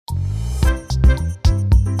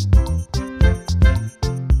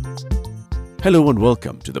Hello and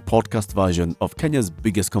welcome to the podcast version of Kenya's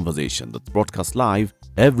biggest conversation that's broadcast live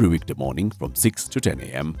every weekday morning from 6 to 10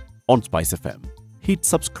 a.m. on Spice FM. Hit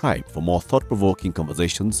subscribe for more thought-provoking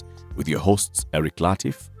conversations with your hosts Eric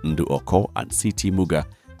Latif, Ndu Oko and CT Muga,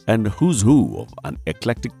 and who's who of an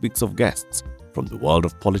eclectic mix of guests from the world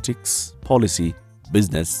of politics, policy,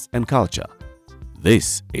 business and culture.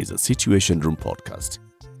 This is a Situation Room podcast.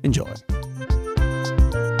 Enjoy.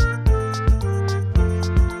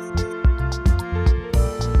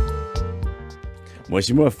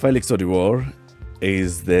 Mheshimiwa Felix Oduor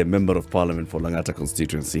is the Member of Parliament for Lang'ata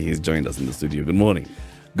Constituency. He's joined us in the studio. Good morning.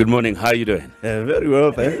 Good morning. How are you doing? Very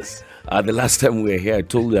well, thanks. The last time we were here, I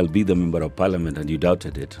told you I'll be the Member of Parliament and you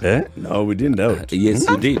doubted it. No, we didn't doubt. Yes,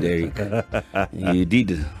 you did, Eric. You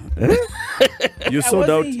did. You saw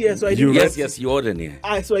doubt. Here, so I didn't Yes, you weren't here.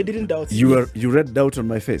 So I didn't doubt. You read doubt on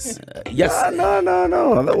my face. Yes.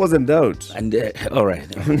 No, that wasn't doubt. And all right.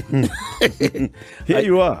 Here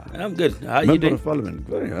you are. I'm good. How are you Member doing? of Parliament.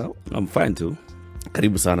 Very well. I'm fine too.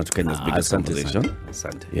 Karibu sana to Kenya's biggest Asante conversation.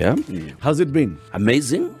 sana. Asante. Yeah. How's it been?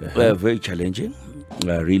 Amazing. Very challenging.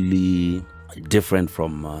 Really different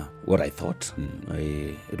from what I thought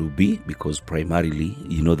it would be, because primarily,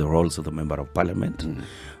 you know, the roles of the Member of Parliament.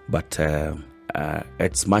 But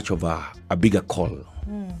it's much of a bigger call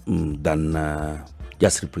than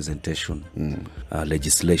just representation,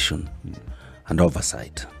 legislation, and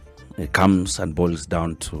oversight. It comes and boils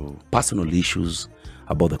down to personal issues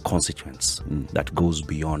about the constituents that goes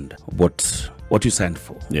beyond what you signed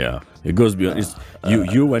for. Yeah, it goes beyond.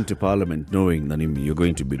 You went to Parliament knowing that you're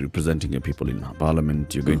going to be representing your people in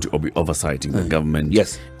Parliament. You're going to be oversighting the government.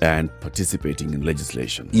 Yes. And participating in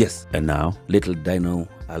legislation. Yes. And now? Little did I know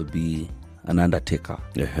I'll be an undertaker.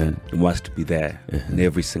 Uh-huh. You must be there in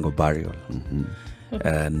every single burial.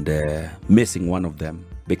 And missing one of them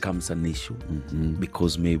becomes an issue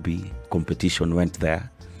because maybe competition went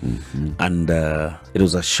there. And it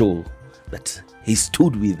was a show that he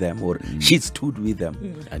stood with them or she stood with them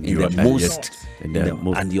And in you the are- most,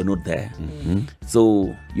 yes. and you're not there.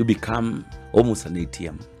 So you become almost an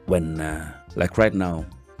ATM when, like right now,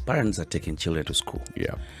 parents are taking children to school.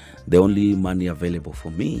 Yeah. The only money available for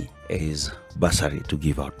me is bursary to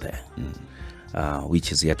give out there,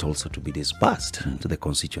 which is yet also to be disbursed to the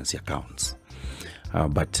constituency accounts.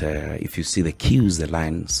 But if you see the queues, the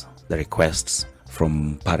lines, the requests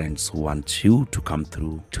from parents who want you to come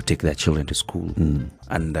through to take their children to school,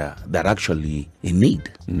 and they're actually in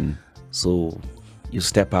need. So you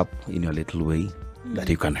step up in your little way that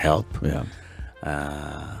you can help. Yeah.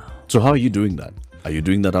 So how are you doing that? Are you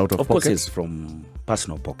doing that out of Of course, pocket? it's from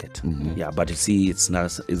personal pocket. Yeah, but you see, it's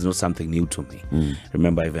not something new to me.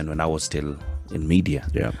 Remember, even when I was still in media,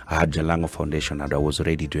 I had Jalang'o Foundation, and I was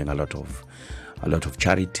already doing a lot of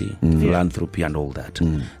charity, philanthropy, and all that.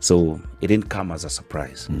 So it didn't come as a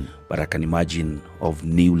surprise. But I can imagine of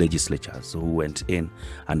new legislatures who went in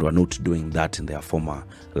and were not doing that in their former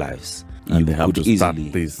lives. And they have to start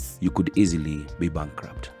this. You could easily be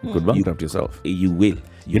bankrupt. You could bankrupt yourself. You will.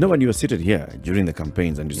 You know, when you were seated here during the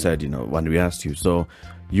campaigns and you said, when we asked you, so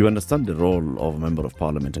you understand the role of a Member of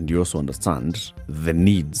Parliament and you also understand the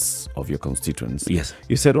needs of your constituents. Yes.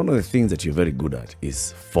 You said one of the things that you're very good at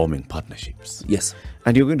is forming partnerships. Yes.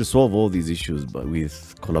 And you're going to solve all these issues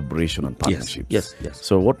with collaboration and partnerships. Yes.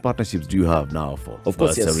 So what partnerships do you have now for Of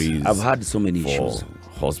course, bursaries? yes. I've had so many for issues.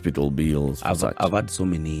 hospital bills. I've had so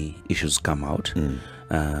many issues come out.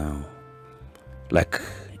 Like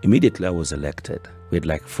immediately I was elected, we had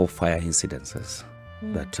like 4 fire incidences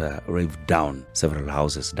that raved down several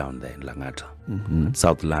houses down there in Lang'ata.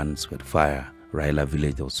 Southlands, we had fire. Raila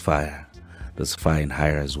Village, there was fire. There's fire in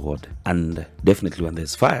Hires Ward. And definitely when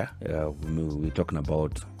there's fire, we're talking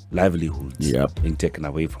about livelihoods being taken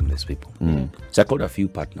away from these people. So I called a few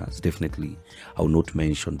partners. Definitely I will not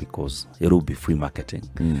mention because it will be free marketing.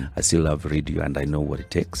 I still have radio and I know what it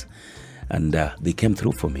takes. And they came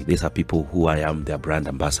through for me. These are people who I am their brand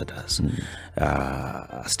ambassadors.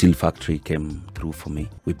 A steel factory came through for me.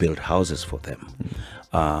 We built houses for them.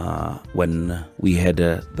 When we had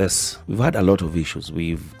we've had a lot of issues.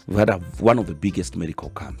 We've had one of the biggest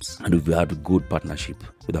medical camps, and we've had a good partnership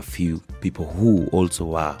with a few people who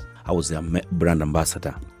also are. I was their brand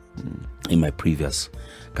ambassador in my previous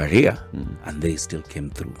career, and they still came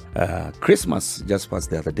through. Christmas just passed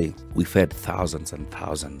the other day. We fed thousands and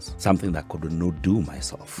thousands, something that I could not do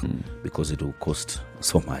myself because it will cost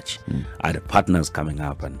so much. I had partners coming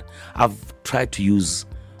up, and I've tried to use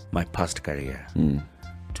my past career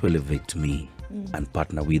to elevate me and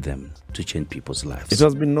partner with them to change people's lives. It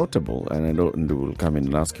has been notable, and I know Ndu will come in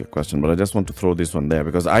and ask you a question, but I just want to throw this one there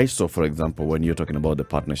because I saw, for example, when you're talking about the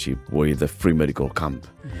partnership with the free medical camp,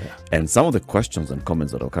 and some of the questions and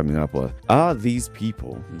comments that are coming up are these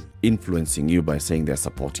people influencing you by saying they're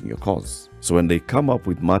supporting your cause? So when they come up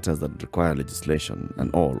with matters that require legislation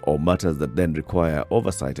and all, or matters that then require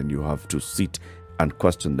oversight and you have to sit and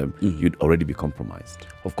question them, you'd already be compromised.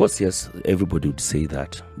 Of course, yes, everybody would say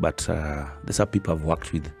that. But these are people I've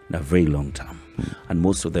worked with in a very long time. And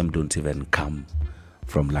most of them don't even come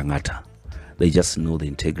from Lang'ata. They just know the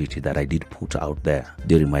integrity that I did put out there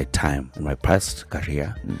during my time in my past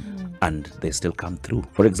career. And they still come through.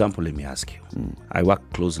 For example, let me ask you. I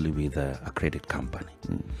work closely with a credit company.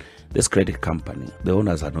 This credit company, the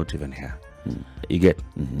owners are not even here. You get?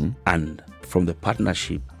 And from the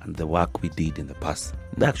partnership and the work we did in the past,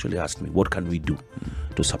 they actually asked me, what can we do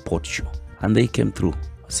to support you? And they came through.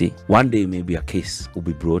 See, one day maybe a case will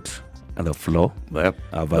be brought on the floor,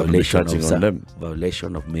 a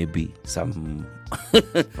violation of maybe some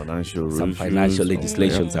financial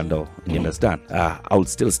legislations and all. You understand? I would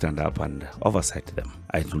still stand up and oversight them.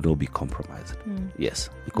 I will not be compromised. Yes,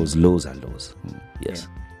 because laws are laws. Yes.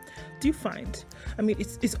 Do you find, I mean,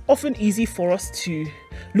 it's often easy for us to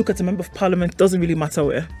look at a member of parliament, doesn't really matter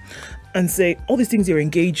where, and say, all these things you're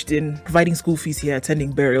engaged in, providing school fees here,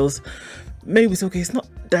 attending burials, maybe we say, okay, it's not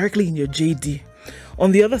directly in your JD.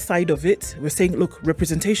 On the other side of it, we're saying, look,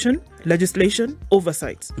 representation, legislation,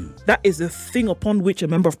 oversight. That is the thing upon which a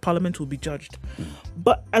member of parliament will be judged.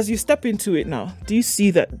 But as you step into it now, do you see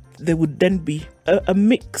that there would then be a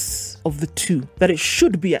mix of the two? That it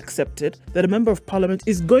should be accepted that a member of parliament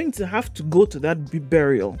is going to have to go to that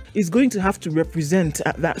burial, is going to have to represent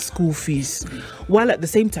at that school fees, while at the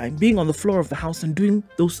same time being on the floor of the house and doing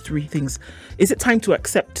those three things. Is it time to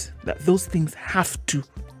accept that those things have to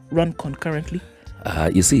run concurrently?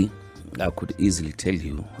 You see, I could easily tell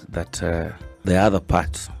you that the other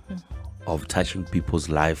part of touching people's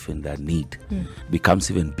life and their need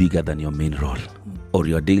becomes even bigger than your main role, or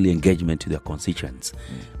your daily engagement with your constituents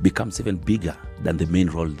becomes even bigger than the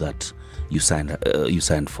main role that you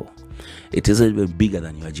signed for. It is even bigger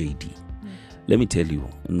than your JD. Let me tell you,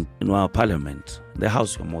 in our parliament, the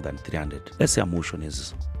house were more than 300. Let's say a motion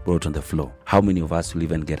is brought on the floor. How many of us will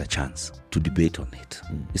even get a chance to debate on it?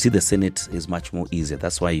 You see, the Senate is much more easier.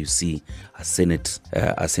 That's why you see a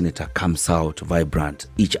senator comes out vibrant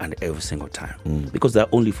each and every single time, because there are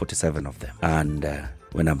only 47 of them. And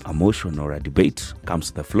when a motion or a debate comes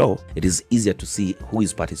to the floor, it is easier to see who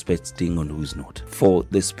is participating and who is not. For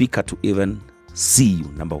the speaker to even see you,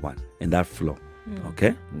 number one, in that floor,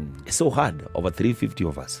 okay? It's so hard, over 350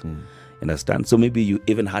 of us. Understand? So maybe you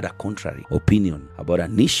even had a contrary opinion about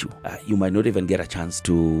an issue. You might not even get a chance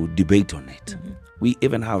to debate on it. We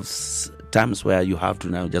even have times where you have to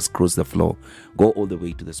now just cross the floor, go all the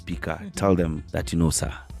way to the speaker, tell them that,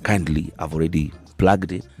 sir, kindly, I've already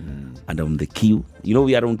plugged it and on the queue.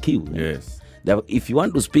 We are on queue. Yes. If you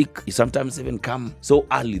want to speak, you sometimes even come so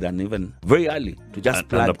early than even very early to just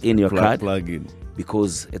plug in your card. Plug in.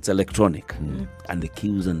 Because it's electronic and the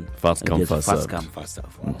queues and fast come, fast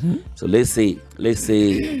serve. So let's say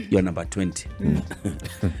you're number 20.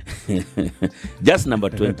 Just number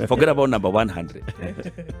 20. Forget about number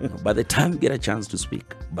 100. By the time you get a chance to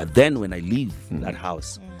speak. But then when I leave that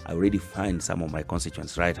house, I already find some of my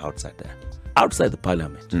constituents right outside there. Outside the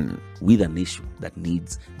parliament with an issue that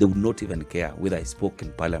they would not even care whether I spoke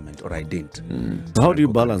in parliament or I didn't. So how do you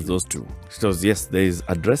balance those two? Because yes, there is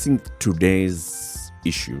addressing today's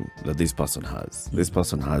issue that this person has. This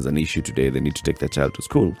person has an issue today, they need to take their child to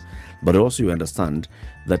school. But also you understand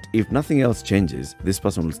that if nothing else changes, this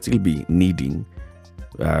person will still be needing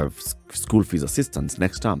school fees assistance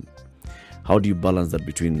next term. How do you balance that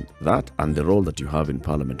between that and the role that you have in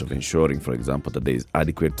Parliament of ensuring, for example, that there is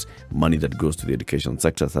adequate money that goes to the education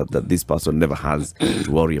sector so that this person never has to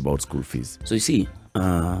worry about school fees? So you see,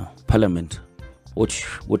 Parliament,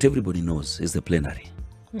 what everybody knows is the plenary.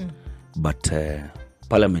 But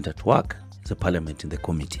Parliament at work is a Parliament in the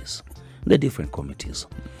committees, the different committees.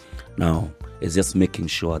 Now, it's just making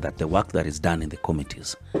sure that the work that is done in the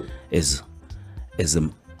committees is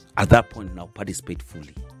at that point now participate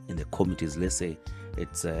fully in the committees. Let's say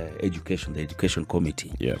it's education, the education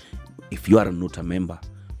committee. Yeah. If you are not a member,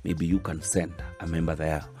 maybe you can send a member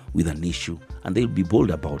there with an issue and they'll be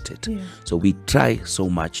bold about it. Yeah. So we try so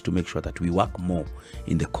much to make sure that we work more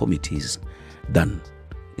in the committees than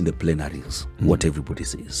in the plenaries, what everybody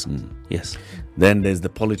says. Yes. Then there's the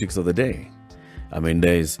politics of the day. I mean,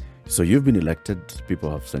 so you've been elected,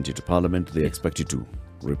 people have sent you to Parliament, they expect you to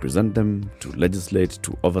represent them, to legislate,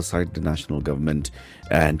 to oversight the national government,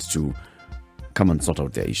 and to come and sort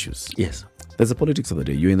out their issues. Yes. There's the politics of the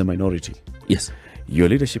day. You're in the minority. Yes. Your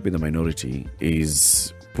leadership in the minority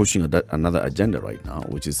is pushing another agenda right now,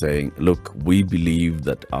 which is saying, look, we believe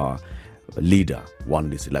that our leader won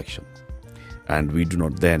this election, and we do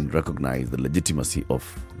not then recognize the legitimacy of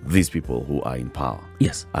these people who are in power.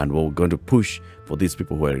 Yes. And we're going to push for these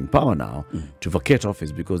people who are in power now to vacate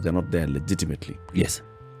office because they're not there legitimately. Yes.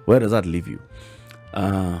 Where does that leave you?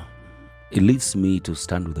 It leaves me to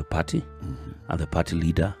stand with the party and the party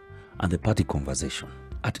leader and the party conversation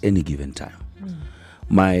at any given time.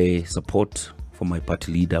 My support for my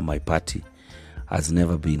party leader, my party, has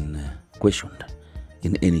never been questioned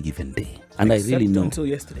in any given day. And Except I really know until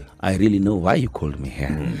yesterday. I really know why you called me here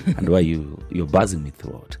and why you're buzzing me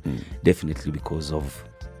throughout. Definitely because of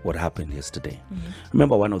what happened yesterday.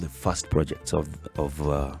 Remember, one of the first projects of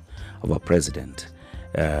our president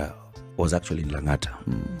was actually in Lang'ata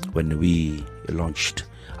when we launched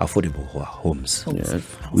affordable homes,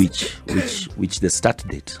 which the start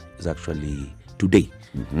date is actually today.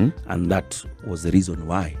 And that was the reason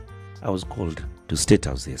why I was called to State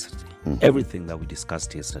House yesterday. Everything that we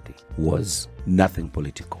discussed yesterday was nothing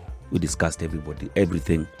political. We discussed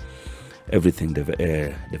everything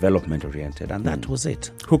development oriented, and that was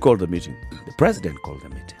it. Who called the meeting? The president called the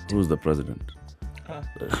meeting. Who's the president?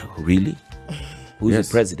 Really? Who's Yes.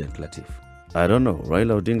 the president, Latif? I don't know.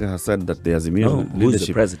 Raila Odinga has said that the Azimio Who's the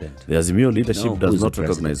leadership, president? the Azimio leadership No, does who's the not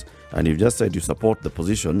recognize, and you've just said you support the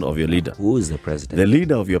position of your leader. Who is the president? The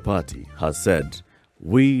leader of your party has said,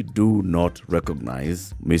 we do not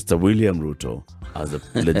recognize Mr. William Ruto as a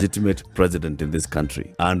legitimate president in this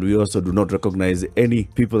country. And we also do not recognize any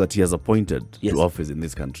people that he has appointed Yes. to office in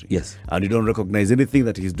this country. Yes. And you don't recognize anything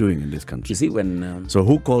that he's doing in this country. You see, when So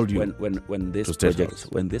who called you? when this to State project House?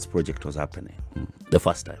 when this project was happening, the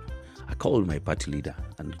first time, I called my party leader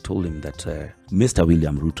and told him that Mr.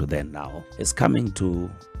 William Ruto then now is coming to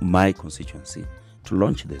my constituency to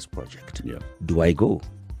launch this project. Yeah. Do I go?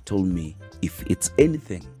 Told me, if it's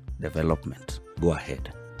anything development, go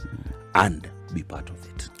ahead and be part of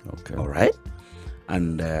it. Okay. All right?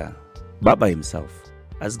 And Baba himself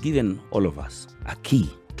has given all of us a key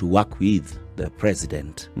to work with the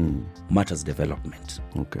president matters development.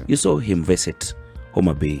 Okay. You saw him visit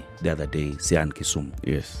Homa Bay the other day, Sian Kisumu.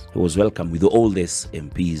 Yes. He was welcome with all these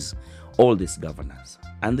MPs, all these governors,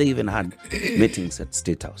 and they even had meetings at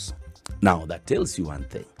State House. Now, that tells you one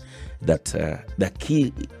thing, that the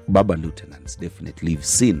key Baba lieutenants definitely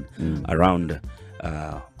seen around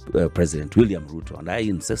President William Ruto, and I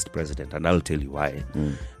insist President, and I'll tell you why.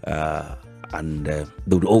 And they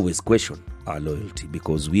would always question our loyalty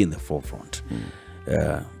because we're in the forefront.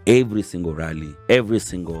 Every single rally, every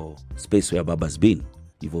single space where Baba's been,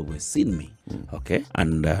 you've always seen me. Okay?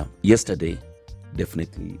 And yesterday,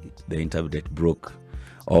 definitely the interview that broke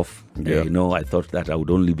off. Yeah. I thought that I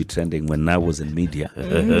would only be trending when I was in media.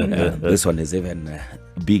 This one is even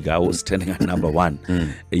bigger. I was trending at number one.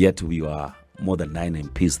 Yet we were more than 9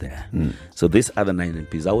 MPs there. So these other 9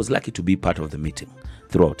 MPs, I was lucky to be part of the meeting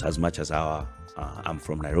throughout, as much as I'm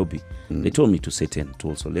from Nairobi. They told me to sit in to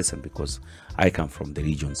also listen because I come from the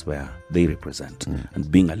regions where they represent.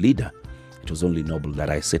 And being a leader, it was only noble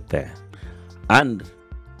that I sit there. And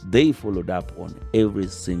they followed up on every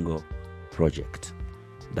single project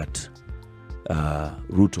that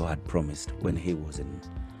Ruto had promised when he was in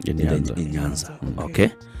Nyanza.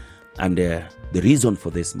 Okay? And the reason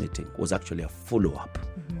for this meeting was actually a follow-up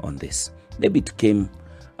on this. Maybe it came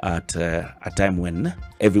at a time when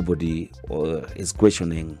everybody is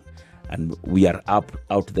questioning, and we are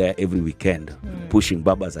out there every weekend pushing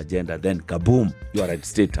Baba's agenda. Then kaboom, you are at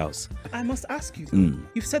State House. I must ask you,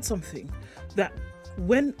 you've said something that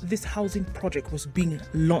when this housing project was being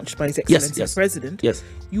launched by His Excellency the President,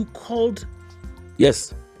 you called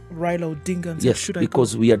Raila Odinga and said, should I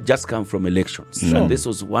because we had just come from elections. Sure. And this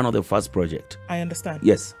was one of the first projects. I understand.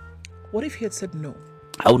 Yes. What if he had said no?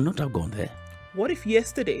 I would not have gone there. What if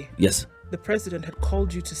yesterday the president had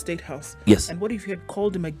called you to State House? Yes. And what if you had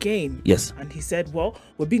called him again? Yes. And he said, well,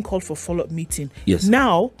 we're being called for a follow-up meeting. Yes.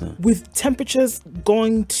 Now, with temperatures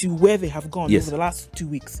going to where they have gone over the last 2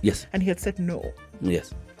 weeks, and he had said no,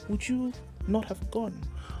 would you not have gone?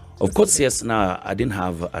 Of course, yes. Now, I didn't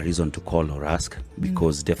have a reason to call or ask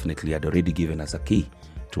because definitely I'd already given us a key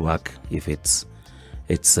to work if it's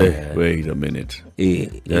wait a minute.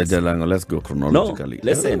 Jalang'o, let's go chronologically.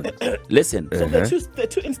 No, listen. So there are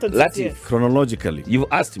two instances Latif, here. Chronologically. You've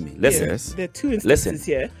asked me. Listen. Yes. There are two instances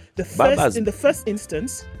here. In the first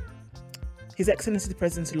instance, His Excellency the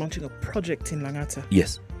President is launching a project in Lang'ata.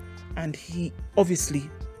 Yes. And he, obviously,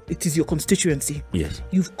 it is your constituency. Yes.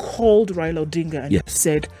 You've called Raila Odinga and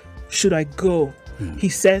said, should I go? He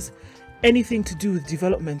says, anything to do with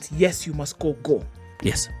development, yes, you must go.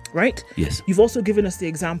 Yes. Right? Yes. You've also given us the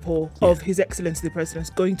example of His Excellency the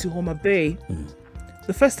President going to Homa Bay.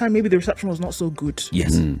 The first time, maybe the reception was not so good.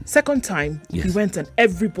 Yes. Second time, he went and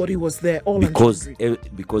everybody was there, all because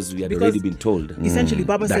we had already been told. Essentially,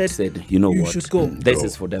 Baba said, you know you what? should go. This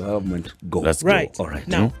is for development. Go. Let's Right. go. All right.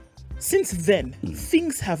 Now, since then,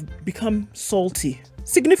 things have become salty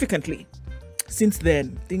significantly. Since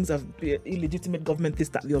then, things have been illegitimate government, this,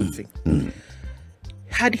 that, the other thing.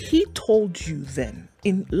 Had he told you then,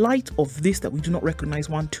 in light of this, that we do not recognize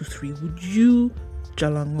 1, 2, 3, would you,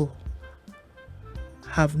 Jalang'o,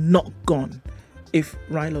 have not gone if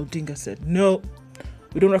Raila Odinga said, no,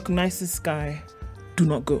 we don't recognize this guy, do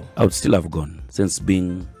not go? I would still have gone. Since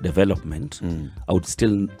being development, I would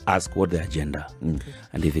still ask what the agenda.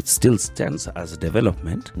 And if it still stands as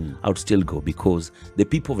development, I would still go, because the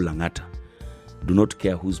people of Lang'ata do not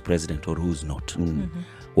care who's president or who's not.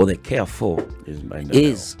 What they care for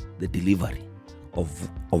is the delivery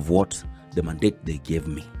of what the mandate they gave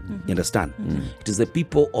me. You understand? It is the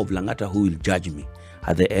people of Lang'ata who will judge me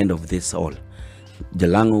at the end of this all.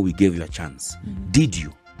 Jalang'o, we gave you a chance. Did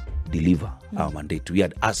you deliver our mandate? We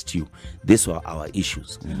had asked you, these were our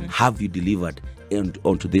issues. Have you delivered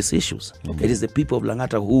onto these issues? It is the people of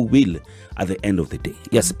Lang'ata who will at the end of the day.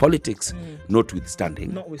 Yes, politics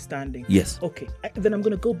notwithstanding. Yes. Okay, then I'm going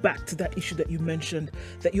to go back to that issue that you mentioned,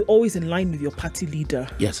 that you're always in line with your party leader.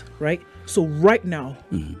 Yes. Right? So right now,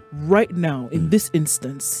 in this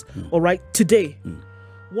instance, all right, today,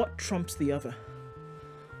 what trumps the other?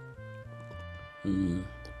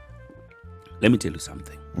 Let me tell you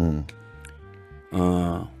something.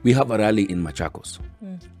 We have a rally in Machakos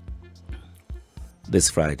this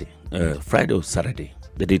Friday. Friday or Saturday.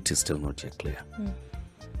 The date is still not yet clear.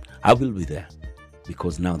 I will be there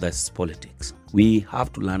because now that's politics. We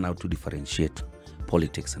have to learn how to differentiate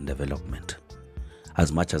politics and development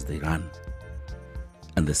as much as they run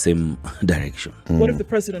in the same direction. What if the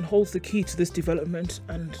president holds the key to this development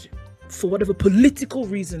and for whatever political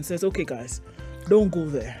reason says, okay, guys, don't go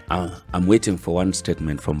there? I'm waiting for one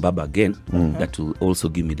statement from Baba again that will also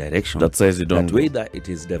give me direction. That says you don't that whether it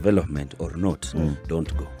is development or not,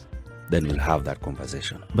 don't go. Then we'll have that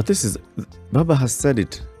conversation. But Baba has said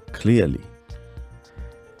it clearly.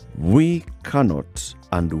 We cannot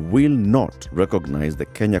and will not recognize the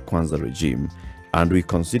Kenya Kwanza regime, and we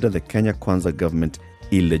consider the Kenya Kwanza government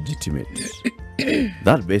illegitimate.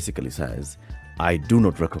 That basically says, I do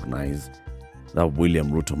not recognize that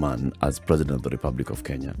William Ruto man as President of the Republic of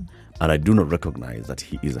Kenya, and I do not recognize that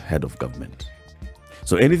he is a head of government.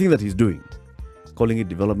 So anything that he's doing, calling it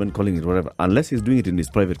development, calling it whatever, unless he's doing it in his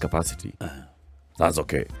private capacity, that's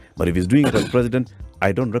okay. But if he's doing it as president,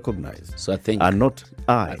 I don't recognize. So I think, and not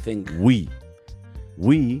I think we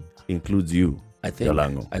includes you.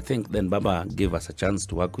 Jalang'o. I think then Baba gave us a chance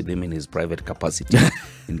to work with him in his private capacity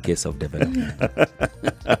in case of development.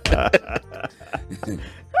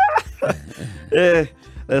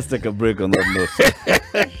 Let's take a break on that note.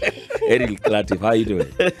 Eril Klatif, how are you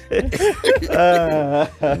doing?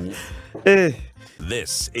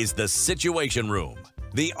 This is the Situation Room,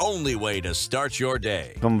 the only way to start your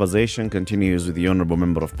day. Conversation continues with the Honourable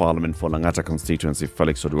Member of Parliament for Lang'ata Constituency,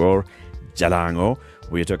 Felix Oduor, Jalang'o.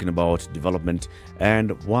 We're talking about development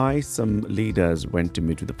and why some leaders went to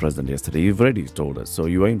meet with the president yesterday. You've already told us. So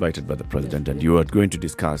you were invited by the president and you were going to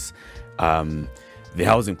discuss the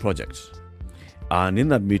housing project. And in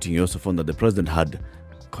that meeting, you also found that the president had,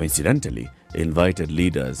 coincidentally, invited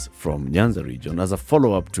leaders from Nyanza region as a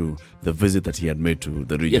follow-up to the visit that he had made to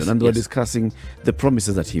the region. And they were discussing the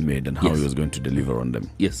promises that he made and how he was going to deliver on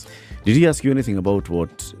them. Yes. Did he ask you anything about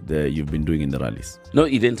what you've been doing in the rallies? No,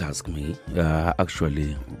 he didn't ask me.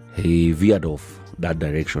 Actually, he veered off that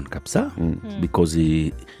direction, Kapsa, because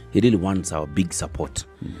he really wants our big support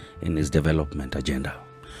in his development agenda.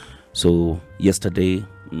 So today,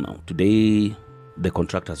 the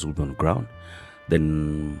contractors will be on ground.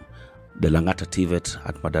 Then the Lang'ata TVET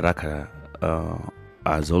at Madaraka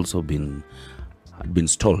has also been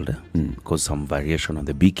stalled because some variation on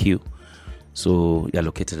the BQ. So he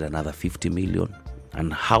allocated another 50 million.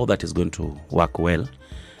 And how that is going to work well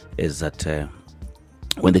is that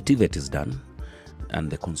when the TVET is done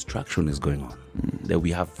and the construction is going on, then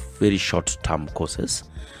we have very short-term courses,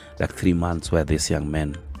 like 3 months, where these young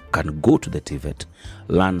men can go to the TVET,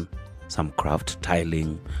 learn some craft,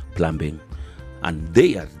 tiling, plumbing, and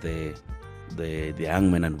they are the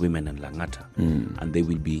young men and women in Lang'ata, and they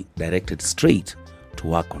will be directed straight to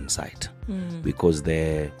work on site because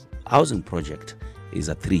the housing project is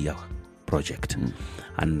a 3-year project,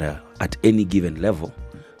 and at any given level,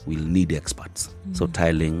 we'll need experts. So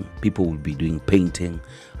tiling, people will be doing painting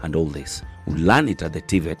and all this. We'll learn it at the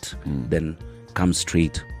TVET, then come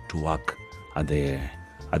straight to work at the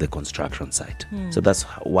construction site. So that's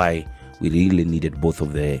why we really needed both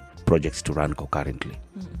of the projects to run concurrently.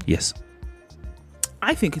 Yes.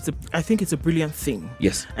 I think it's a brilliant thing.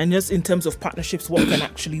 Yes. And just in terms of partnerships, what can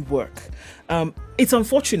actually work. It's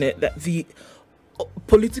unfortunate that the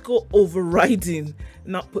political overriding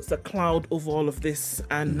now puts a cloud over all of this,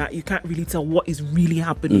 and that you can't really tell what is really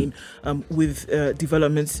happening with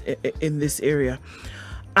developments in this area.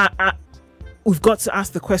 We've got to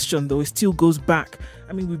ask the question, though. It still goes back.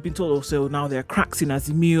 I mean, we've been told also now there are cracks in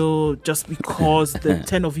Azimio just because the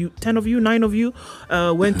 9 of you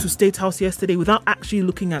went to State House yesterday without actually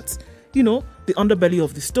looking at, the underbelly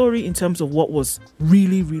of the story in terms of what was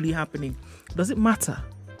really, really happening. Does it matter?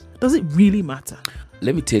 Does it really matter?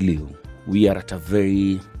 Let me tell you, we are at a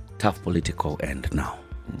very tough political end now.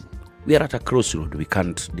 We are at a crossroad, we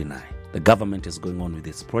can't deny. The government is going on with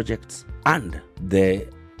its projects, and the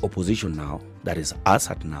opposition now, that is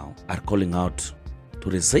us at now, are calling out to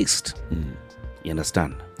resist. You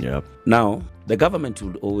understand? Yeah. Now, the government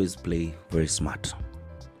will always play very smart.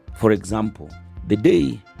 For example, the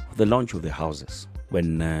day of the launch of the houses,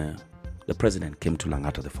 when the president came to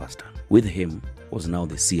Lang'ata the first time, with him was now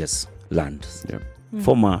the CS Lands,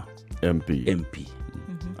 former MP.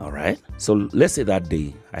 All right? So let's say that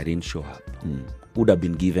day I didn't show up. Would have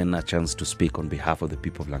been given a chance to speak on behalf of the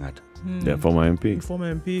people of Lang'ata. Yeah, former MP.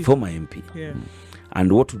 Former MP. Yeah.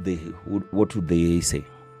 And what would they say?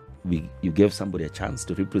 You gave somebody a chance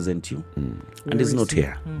to represent you, and he's not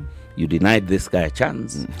here. You denied this guy a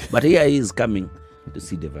chance, but here he is coming to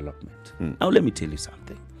see development. Now let me tell you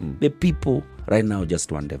something. The people right now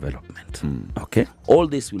just want development. Okay? All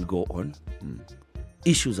this will go on.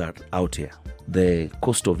 Issues are out here. The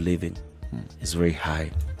cost of living is very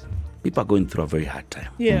high. People are going through a very hard time.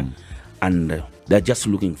 Yeah. And they're just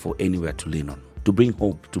looking for anywhere to lean on, to bring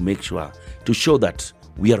hope, to make sure, to show that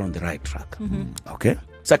we are on the right track. Okay?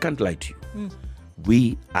 So I can't lie to you.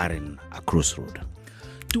 We are in a crossroad.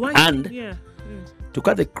 To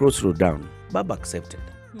cut the crossroad down, Baba accepted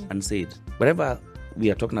and said, wherever we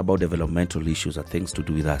are talking about developmental issues or things to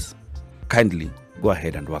do with us, kindly go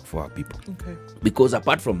ahead and work for our people. Okay. Because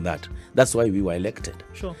apart from that, that's why we were elected.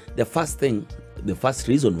 Sure. The first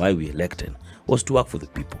reason why we elected was to work for the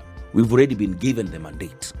people. We've already been given the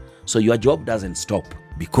mandate. So your job doesn't stop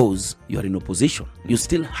because you're in opposition. You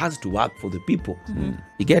still has to work for the people.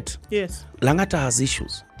 You get? Yes. Lang'ata has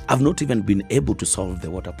issues. I've not even been able to solve the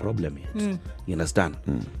water problem yet. You understand?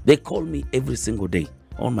 They call me every single day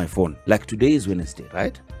on my phone. Like today is Wednesday,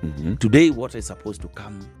 right? Today water is supposed to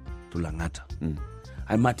come to Lang'ata.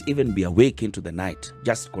 I might even be awake into the night,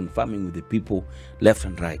 just confirming with the people left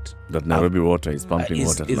and right. That Nairobi water is pumping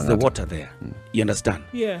water. Is the water there? You understand?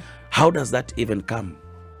 Yeah. How does that even come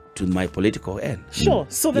to my political end? Sure.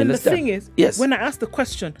 So then the thing is, when I ask the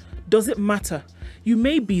question, does it matter? You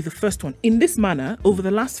may be the first one in this manner over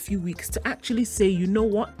the last few weeks to actually say, you know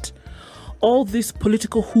what? All this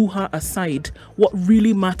political hoo-ha aside, what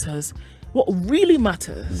really matters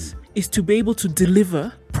is to be able to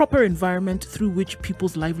deliver proper environment through which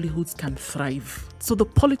people's livelihoods can thrive. So the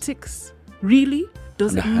politics really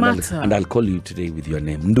doesn't matter. And I'll call you today with your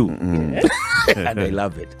name, Ndu. And I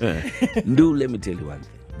love it. Ndu, let me tell you one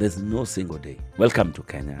thing. There's no single day. Welcome to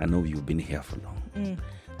Kenya. I know you've been here for long.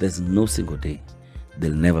 There's no single day.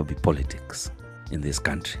 There'll never be politics in this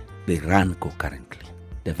country. They run concurrently.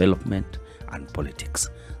 Development and politics.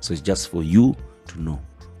 So it's just for you to know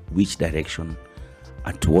which direction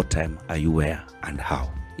and to what time are you where and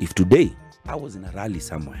how. If today I was in a rally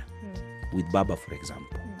somewhere with Baba, for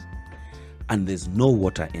example, and there's no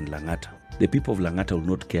water in Lang'ata, the people of Lang'ata will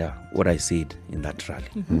not care what I said in that rally.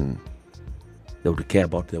 They would care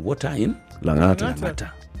about the water in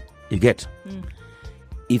Lang'ata. You get?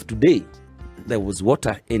 If today there was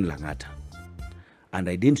water in Lang'ata and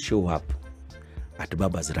I didn't show up at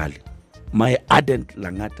Baba's rally, my ardent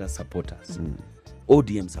Lang'ata supporters,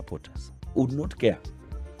 ODM supporters, would not care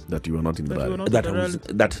that you were not in the rally.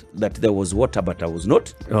 That there was water, but I was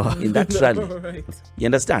not in that rally. Right. You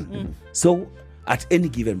understand? So at any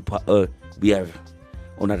given we are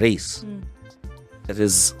on a race. That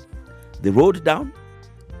is the road down,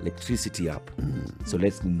 electricity up. So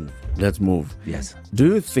let's move. Let's move. Yes. Do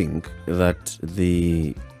you think that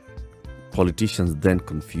the politicians then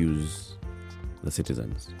confuse the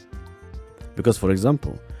citizens? Because, for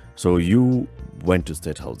example, so you went to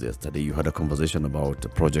State House yesterday, you had a conversation about a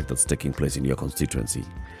project that's taking place in your constituency,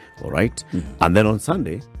 all right? And then on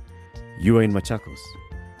Sunday, you were in Machakos,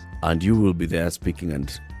 and you will be there speaking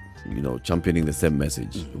and championing the same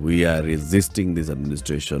message. We are resisting this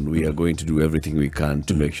administration. We are going to do everything we can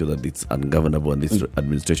to make sure that it's ungovernable and this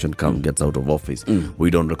administration gets out of office. We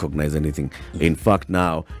don't recognize anything. In fact,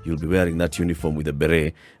 now you'll be wearing that uniform with a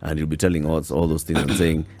beret and you'll be telling us all those things and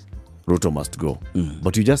saying, Ruto must go.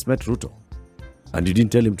 But you just met Ruto. And you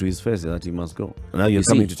didn't tell him to his face that he must go. Now you're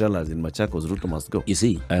coming to tell us in Machakos, Ruto must go. You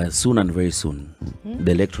see, soon and very soon,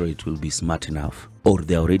 the electorate will be smart enough, or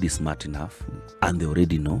they're already smart enough, and they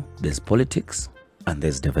already know there's politics and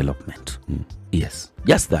there's development. Yes,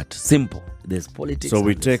 just that, simple. There's politics. So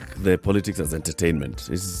we take the politics as entertainment.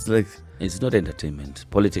 It's like... It's not entertainment.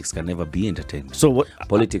 Politics can never be entertainment. So what?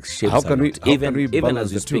 Politics shapes how can we even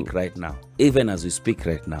as we speak right now. Even as we speak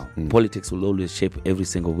right now, politics will always shape every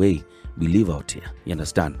single way we live out here. You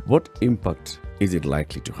understand? What impact is it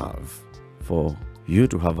likely to have for you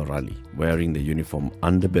to have a rally wearing the uniform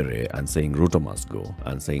and the beret and saying Ruto must go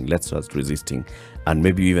and saying let's start resisting, and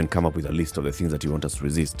maybe you even come up with a list of the things that you want us to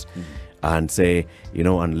resist and say,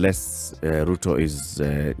 unless Ruto is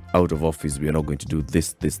out of office, we are not going to do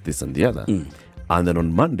this, and the other. And then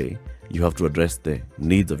on Monday, you have to address the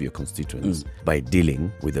needs of your constituents by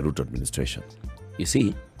dealing with the Ruto administration. You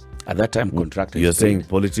see, at that time, contractor You're saying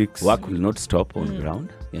politics... Work will not stop on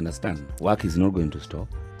ground. You understand? Work is not going to stop.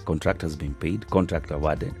 Contractors being paid, contract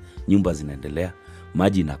awarded, nyumba zinaendelea,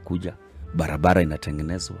 maji inakuja, barabara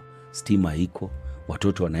inatengenezwa, stima iko,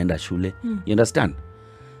 watoto wanaenda shule. You understand?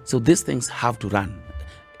 So these things have to run.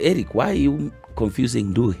 Eric, why are you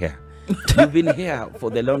confusing do here? You've been here for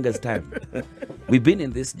the longest time. We've been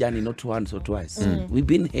in this journey not once or twice. We've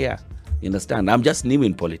been here. You understand? I'm just new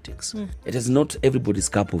in politics. It is not everybody's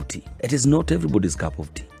cup of tea. It is not everybody's cup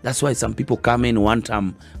of tea. That's why some people come in one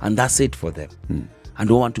term and that's it for them. And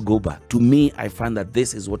don't want to go back. To me, I find that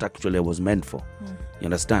this is what actually I was meant for. You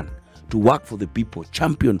understand? To work for the people,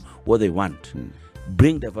 champion what they want,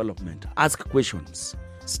 bring development, ask questions,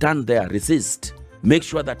 stand there, resist, make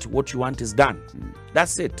sure that what you want is done.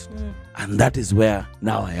 That's it. And that is where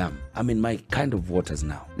now I am. I'm in my kind of waters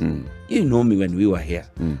now. You know me when we were here.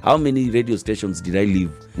 How many radio stations did I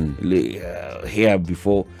leave here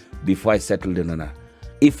before I settled in?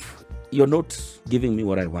 If you're not giving me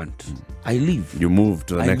what I want, I leave. You move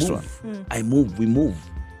to the next one. I move. We move.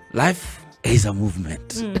 Life is a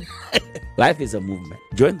movement. Life is a movement.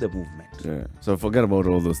 Join the movement. Yeah. So forget about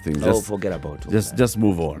all those things. Forget about all just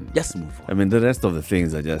move on. Just move on. I mean, the rest of the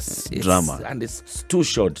things are just drama. And it's too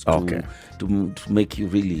short to make you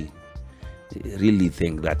really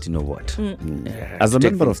think that, you know what. As a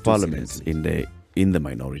member of parliament in the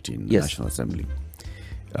minority in the National Assembly,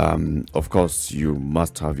 of course, you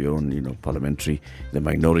must have your own, parliamentary, the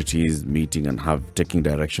minorities meeting and taking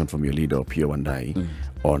direction from your leader, Pio Wandai,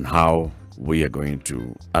 on how we are going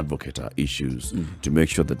to advocate our issues to make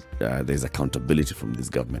sure that there's accountability from this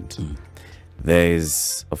government.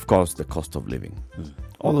 There's, of course, the cost of living.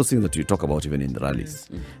 All those things that you talk about even in the rallies.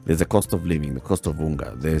 There's a cost of living, the cost of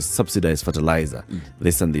unga, there's subsidized fertilizer,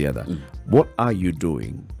 this and the other. What are you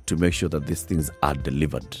doing to make sure that these things are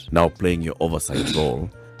delivered? Now playing your oversight role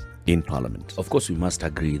in Parliament. Of course, we must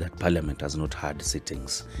agree that Parliament has not had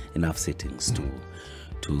enough sittings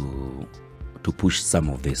to push some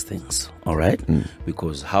of these things, all right?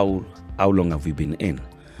 Because how long have we been in?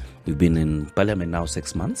 We've been in Parliament now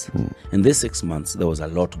 6 months. In these 6 months, there was a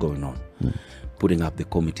lot going on. Putting up the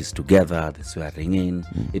committees together, the swearing in.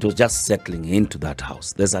 It was just settling into that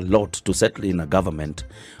house. There's a lot to settle in a government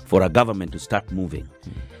for a government to start moving.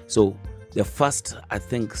 So the first, I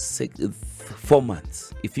think, 4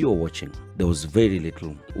 months, if you were watching, there was very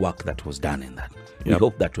little work that was done in that. We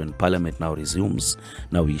hope that when Parliament now resumes,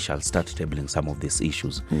 now we shall start tabling some of these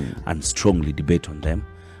issues and strongly debate on them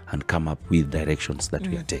and come up with directions that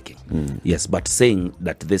we are taking. Yes, but saying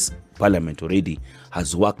that this Parliament already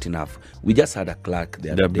has worked enough. We just had a clerk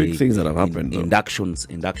the other day. There are big things that have happened. Inductions.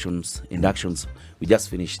 We just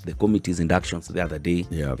finished the committee's inductions the other day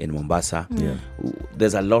in Mombasa.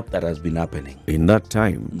 There's a lot that has been happening. In that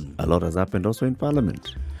time, a lot has happened also in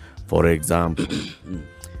Parliament. For example,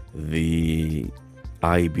 the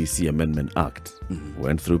IBC Amendment Act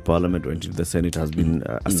went through Parliament, went to the Senate, has been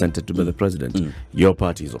assented to by the President. Your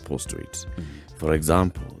party is opposed to it. For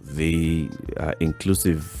example, the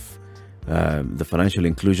the Financial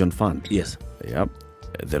Inclusion Fund. Yes.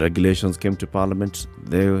 The regulations came to Parliament.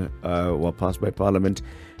 They were passed by Parliament.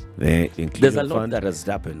 There's a lot that has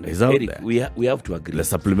happened. Eric, we have to agree. The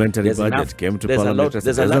supplementary budget came to Parliament.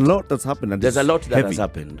 There's a lot that's happened. And there's a lot that has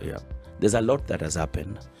happened. There's a lot that has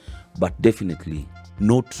happened. But definitely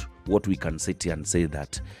not what we can sit here and say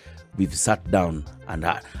that we've sat down and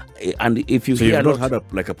if you So hear you've not lot-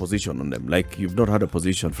 had a position on them, like you've not had a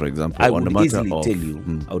position, for example, I on the would matter easily of. tell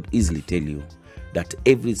you. I would easily tell you that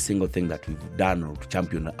every single thing that we've done or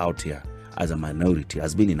championed out here as a minority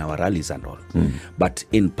has been in our rallies and all. But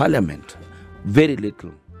in Parliament, very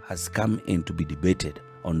little has come in to be debated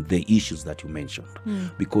on the issues that you mentioned,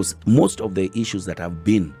 because most of the issues that have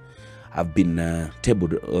been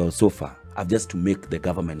tabled so far are just to make the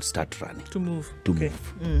government start running, To move.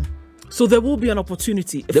 move. So there will be an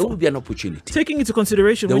opportunity. There will be an opportunity. Taking into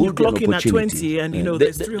consideration There when will you be an clock in at opportunity. 20 and Yeah.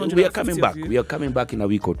 there's 350 we are coming back. of you. We are coming back in a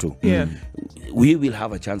week or two. Yeah. We will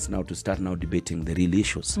have a chance now to start now debating the real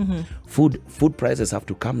issues. Food prices have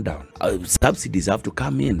to come down. Subsidies have to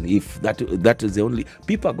come in. If that is the only,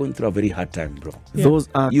 people are going through a very hard time, bro. Those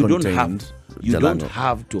are You contained. don't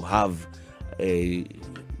have to have a.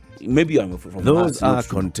 Maybe I'm from Those us, are not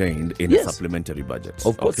from- contained in Yes. the supplementary budget.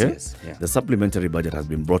 Of course, okay? yes. Yeah. The supplementary budget has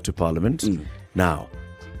been brought to Parliament. Now,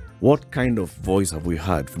 what kind of voice have we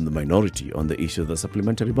heard from the minority on the issue of the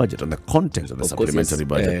supplementary budget, on the contents of the Of course, supplementary yes.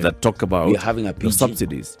 budget that talk about we are having a the PG.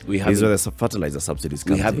 subsidies? We These having- are the fertilizer subsidies. we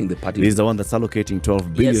comes having in. the party- This is the one that's allocating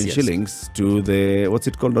 12 billion yes. shillings to the, what's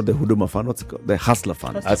it called, not the Huduma Fund, what's it called? The Hustler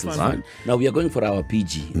Fund. That's Fund. fine. Now we are going for our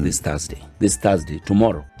PG this Thursday.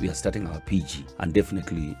 Tomorrow, we are starting our PG, and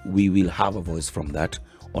definitely we will have a voice from that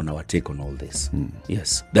on our take on all this.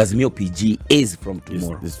 Yes, that's me. PG is from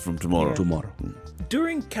tomorrow. This from tomorrow. Tomorrow.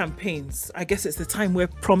 During campaigns, I guess it's the time where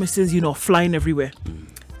promises, are flying everywhere.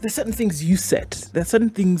 There's certain things you said. There's certain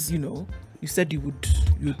things, you said you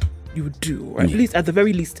would do, or at the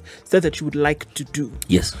very least, said that you would like to do.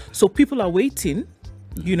 Yes. So people are waiting,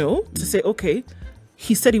 to say, okay,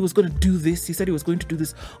 he said he was going to do this. He said he was going to do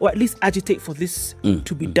this, or at least agitate for this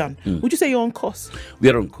to be done. Would you say you're on course? We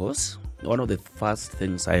are on course. One of the first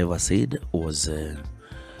things I ever said was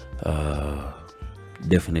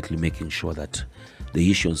definitely making sure that the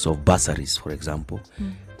issues of bursaries, for example,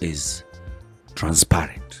 is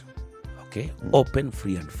transparent, open,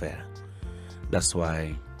 free and fair. That's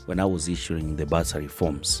why when I was issuing the bursary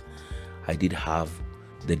forms, I did have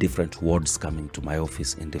the different wards coming to my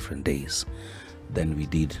office in different days. Then we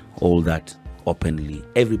did all that openly.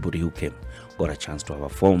 Everybody who came got a chance to have a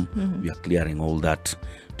form. We are clearing all that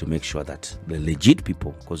to make sure that the legit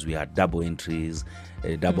people, because we had double entries,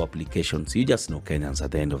 double applications, you just know Kenyans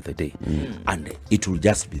at the end of the day, and it will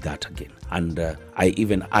just be that again. And I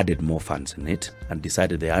even added more funds in it and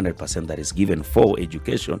decided the 100% that is given for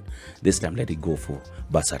education, this time let it go for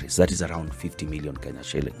bursaries. That is around 50 million Kenya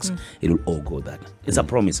shillings. It will all go that. It's a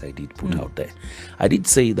promise I did put out there. I did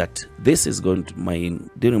say that this is going to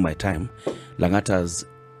during my time, Lang'ata's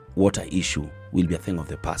water issue will be a thing of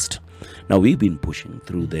the past. Now we've been pushing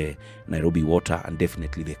through the Nairobi Water and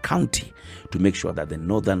definitely the county to make sure that the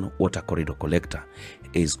Northern Water Corridor Collector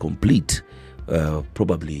is complete,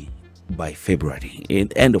 probably by February,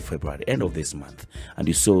 end of this month. And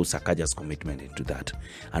you saw Sakaja's commitment into that.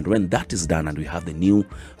 And when that is done and we have the new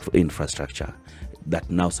infrastructure that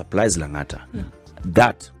now supplies Lang'ata,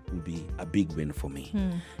 that will be a big win for me.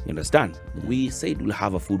 You understand? We said we'll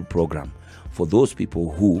have a food program for those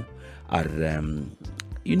people who are,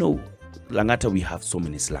 Lang'ata, we have so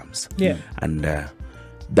many slums. Yeah. And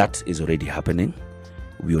that is already happening.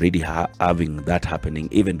 We already having that happening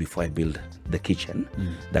even before I build the kitchen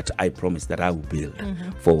that I promised that I will build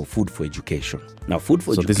for food for education. Now, food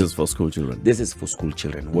for So education. this is for school children. This is for school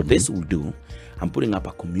children. What this will do, I'm putting up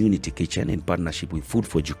a community kitchen in partnership with Food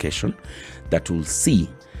for Education that will see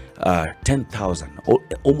 10,000,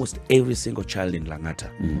 almost every single child in Lang'ata,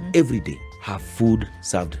 every day have food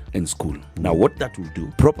served in school. Now, what that will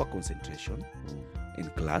do, proper concentration in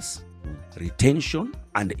class, retention,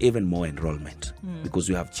 and even more enrollment, because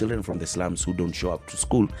we have children from the slums who don't show up to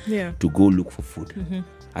school to go look for food.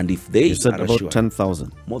 And if they You said are about assured,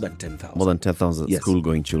 10,000. more than 10,000. More than 10,000 Yes.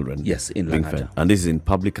 school-going children. Yes, in being Lang'ata. fed. And this is in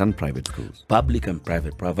public and private schools. Public and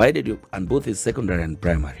private, provided you, and both is secondary and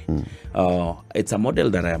primary. It's a model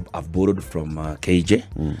that I've borrowed from KJ,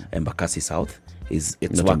 Embakasi South. It's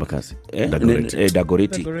Not Embakasi, Dagoretti,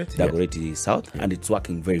 Dagoretti. Dagoretti South, and it's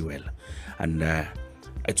working very well. And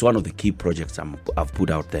it's one of the key projects I've put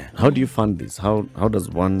out there. How do you fund this? How does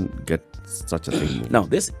one get such a thing? Now,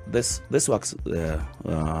 this works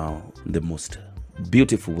the most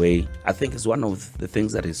beautiful way. I think it's one of the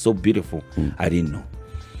things that is so beautiful. I didn't know.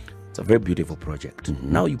 It's a very beautiful project.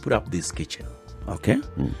 Now you put up this kitchen, okay?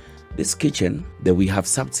 This kitchen, that we have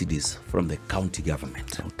subsidies from the county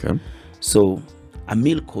government. Okay. So a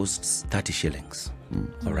meal costs 30 shillings.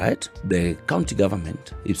 All right. The county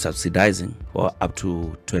government is subsidizing for up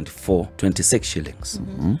to 26 shillings.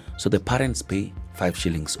 So the parents pay 5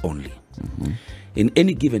 shillings only. In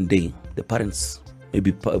any given day, the parents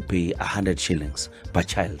maybe pay 100 shillings per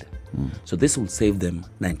child. So this will save them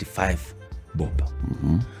 95 bob.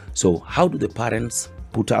 So how do the parents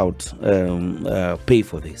put out, pay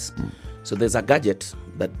for this? So there's a gadget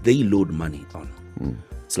that they load money on.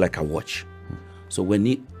 It's like a watch. So when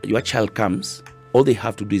your child comes, all they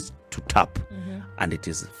have to do is to tap, and it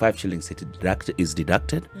is 5 shillings is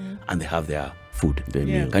deducted, and they have their food. Can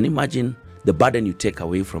you imagine the burden you take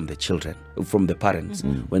away from the children, from the parents,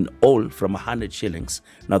 when all from 100 shillings,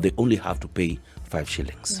 now they only have to pay 5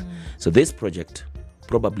 shillings. So this project,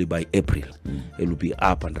 probably by April, it will be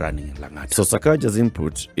up and running in Lang'ata. So Sakaja's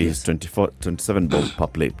input is 27 bob per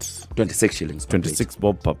plate. 26 shillings per 26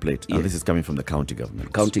 bob per plate. And this is coming from the county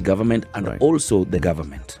government. County government and also the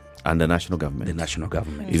government. And the national government. The national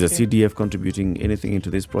government. Is the CDF contributing anything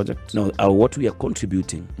into this project? No, what we are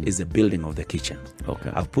contributing is the building of the kitchen.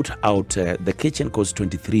 Okay. I've put out, the kitchen costs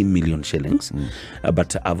 23 million shillings,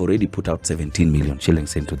 but I've already put out 17 million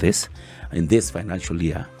shillings into this. In this financial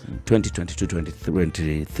year,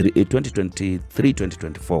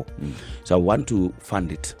 2023-2024. So I want to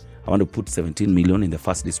fund it. I want to put 17 million in the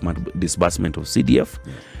first disbursement of CDF.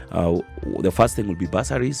 The first thing will be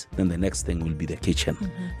bursaries, then the next thing will be the kitchen.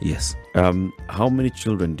 Yes. How many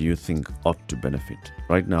children do you think ought to benefit?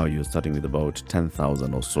 Right now, you're starting with about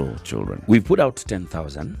 10,000 or so children. We've put out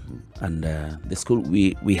 10,000, and the school,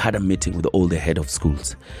 we had a meeting with all the head of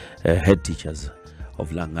schools, head teachers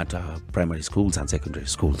of Lang'ata primary schools and secondary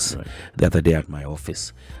schools the other day at my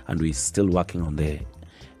office, and we're still working on the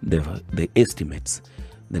estimates,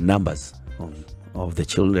 the numbers of the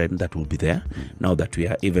children that will be there. Now that we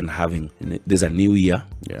are even having, there's a new year,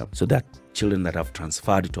 so that children that have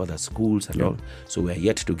transferred to other schools and all, so we are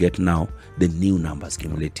yet to get now the new numbers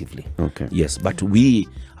cumulatively. Yes, but we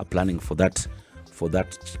are planning for that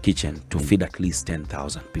kitchen to feed at least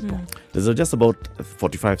 10,000 people. There's just about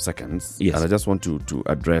 45 seconds, and I just want to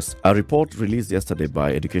address a report released yesterday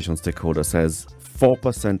by education stakeholders says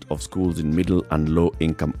 4% of schools in middle and low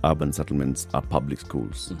income urban settlements are public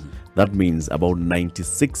schools. That means about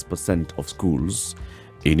 96% of schools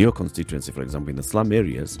in your constituency, for example, in the slum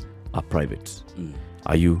areas, are private.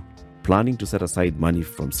 Are you planning to set aside money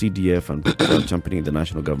from CDF and championing the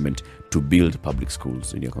national government to build public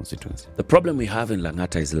schools in your constituency? The problem we have in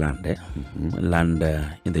Lang'ata is land, land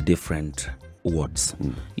in the different wards.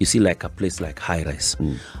 You see, like a place like High Rise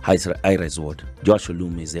Ward, Josh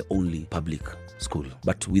Olum is the only public school.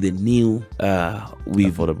 But with the new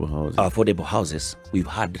affordable houses, we've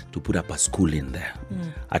had to put up a school in there.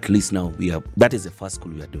 At least now that is the first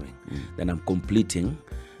school we are doing. Then I'm completing.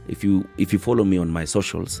 If you follow me on my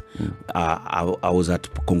socials, I was at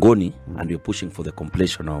Kongoni, and we're pushing for the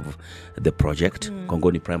completion of the project,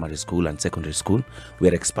 Kongoni Primary School and Secondary School.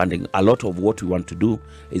 We're expanding. A lot of what we want to do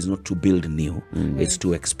is not to build new, it's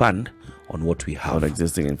to expand on what we have. On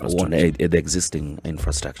existing infrastructure. The existing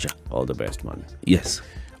infrastructure. All the best, man. Yes.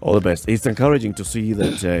 All the best. It's encouraging to see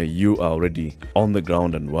that you are already on the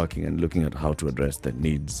ground and working and looking at how to address the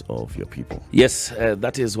needs of your people. Yes,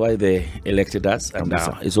 that is why they elected us, and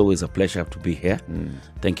it's always a pleasure to be here.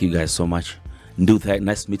 Thank you guys so much. Nduthai,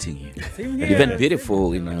 nice meeting you. And even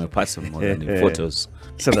beautiful in person more than in photos.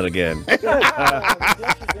 Say that again.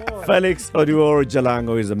 Felix Oduor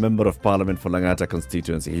Jalang'o is a member of Parliament for Lang'ata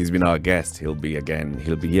Constituency. He's been our guest. He'll be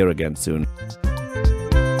here again soon.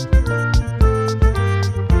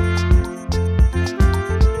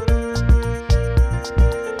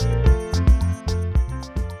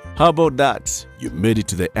 How about that? You made it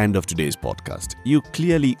to the end of today's podcast. You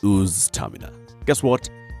clearly ooze stamina. Guess what?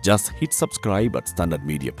 Just hit subscribe at Standard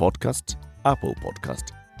Media Podcast, Apple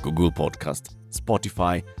Podcast, Google Podcast,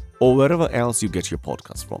 Spotify, or wherever else you get your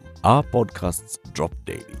podcasts from. Our podcasts drop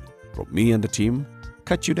daily. From me and the team,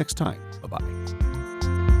 catch you next time. Bye-bye.